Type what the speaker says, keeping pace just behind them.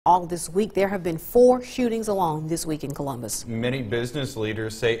All this week, there have been 4 shootings alone this week in Columbus. Many business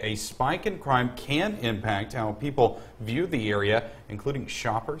leaders say a spike in crime can impact how people view the area, including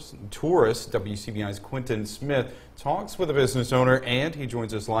shoppers and tourists. WCBI's Quentin Smith talks with a business owner, and he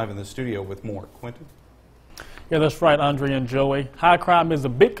joins us live in the studio with more. Quentin? Yeah, that's right, Andre and Joey. High crime is a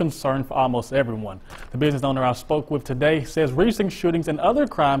big concern for almost everyone. The business owner I spoke with today says recent shootings and other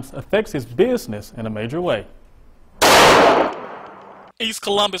crimes affects his business in a major way. East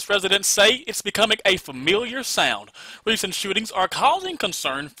Columbus residents say it's becoming a familiar sound. Recent shootings are causing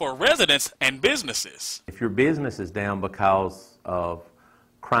concern for residents and businesses. If your business is down because of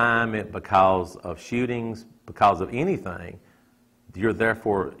crime, because of shootings, because of anything,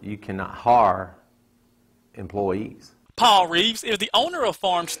 you cannot hire employees. Paul Reeves is the owner of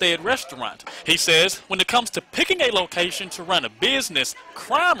Farmstead Restaurant. He says when it comes to picking a location to run a business,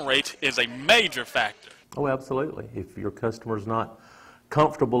 crime rate is a major factor. Oh, absolutely. If your customer's not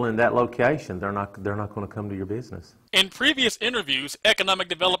comfortable in that location, they're not going to come to your business. In previous interviews, economic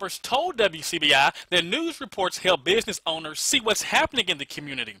developers told WCBI that news reports help business owners see what's happening in the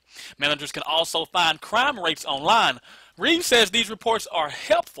community. Managers can also find crime rates online. Reeves says these reports are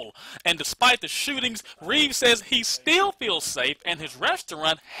helpful, and despite the shootings, Reeves says he still feels safe and his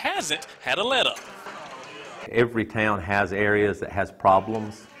restaurant hasn't had a let-up. Every town has areas that has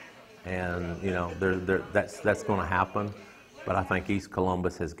problems, and that's going to happen. But I think East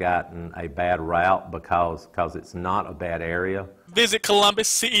Columbus has gotten a bad route because it's not a bad area. Visit Columbus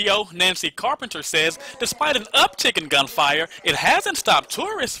CEO Nancy Carpenter says despite an uptick in gunfire, it hasn't stopped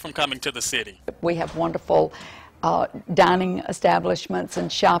tourists from coming to the city. We have wonderful dining establishments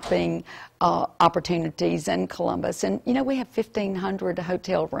and shopping opportunities in Columbus. And, we have 1,500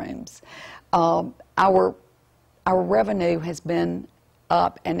 hotel rooms. Our revenue has been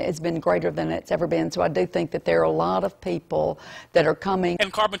up, and it's been greater than it's ever been. So I do think that there are a lot of people that are coming.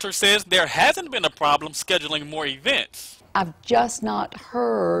 And Carpenter says there hasn't been a problem scheduling more events. I've just not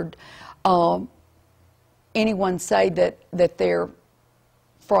heard anyone say that they're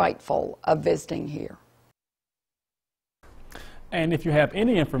frightful of visiting here. And if you have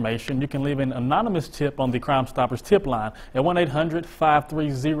any information, you can leave an anonymous tip on the Crime Stoppers tip line at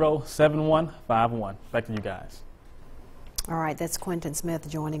 1-800-530-7151. Back to you guys. All right, that's Quentin Smith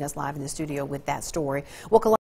joining us live in the studio with that story. Well,